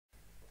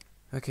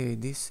Okay,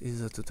 this is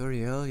a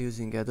tutorial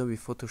using Adobe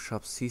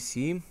Photoshop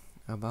CC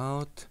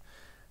about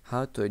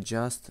how to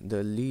adjust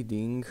the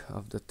leading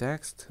of the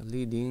text,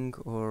 leading,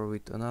 or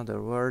with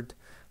another word,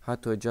 how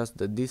to adjust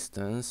the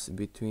distance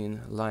between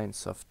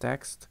lines of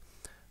text.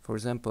 For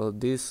example,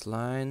 this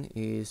line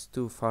is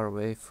too far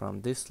away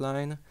from this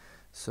line,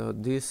 so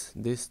this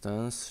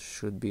distance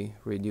should be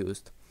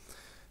reduced.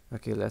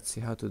 Okay, let's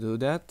see how to do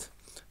that.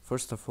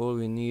 First of all,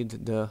 we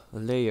need the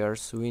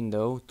layers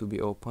window to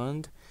be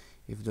opened.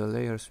 If the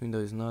layers window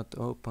is not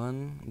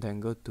open, then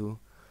go to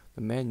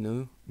the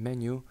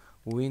menu,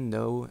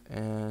 window,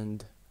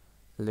 and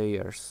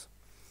layers.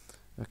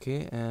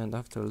 Okay, and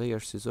after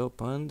layers is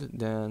opened,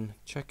 then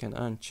check and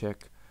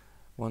uncheck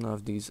one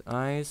of these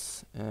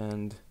eyes,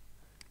 and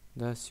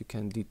thus you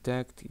can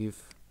detect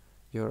if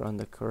you're on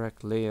the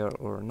correct layer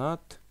or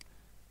not.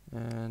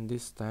 And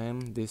this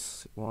time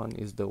this one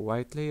is the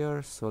white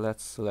layer, so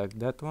let's select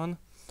that one.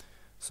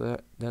 So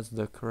that's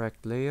the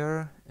correct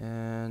layer,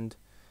 and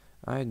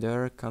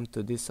either come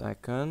to this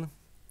icon,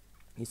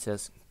 it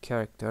says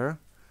character,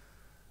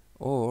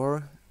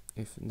 or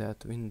if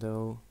that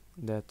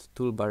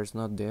toolbar is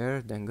not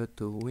there, then go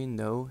to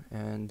window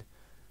and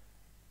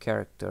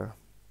character.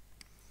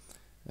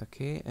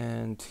 Okay,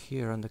 and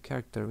here on the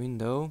character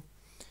window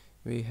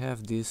we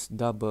have this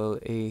double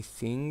A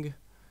thing,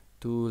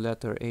 two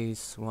letter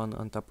A's, one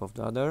on top of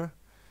the other,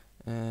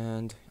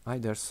 and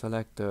either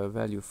select a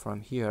value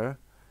from here,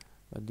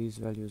 but these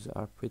values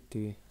are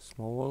pretty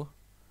small,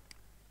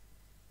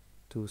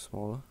 too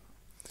small,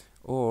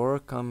 or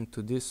come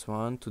to this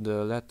one, to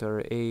the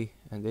letter A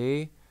and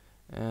A,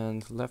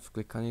 and left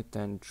click on it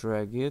and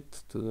drag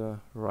it to the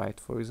right,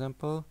 for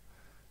example,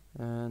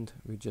 and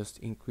we just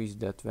increase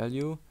that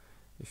value.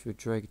 If you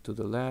drag it to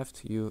the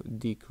left, you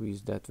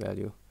decrease that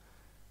value.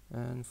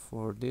 And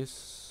for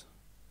this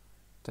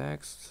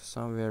text,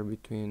 somewhere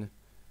between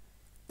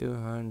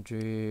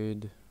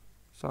 200,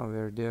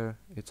 somewhere there,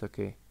 it's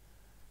okay,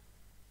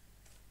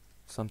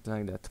 something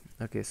like that.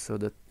 Okay, so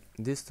the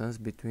distance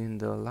between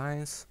the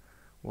lines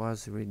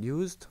was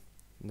reduced,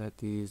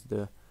 that is,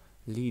 the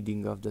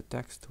leading of the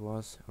text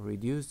was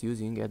reduced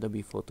using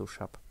Adobe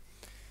Photoshop.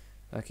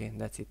 Okay,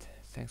 that's it.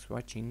 Thanks for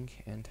watching,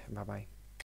 and bye bye.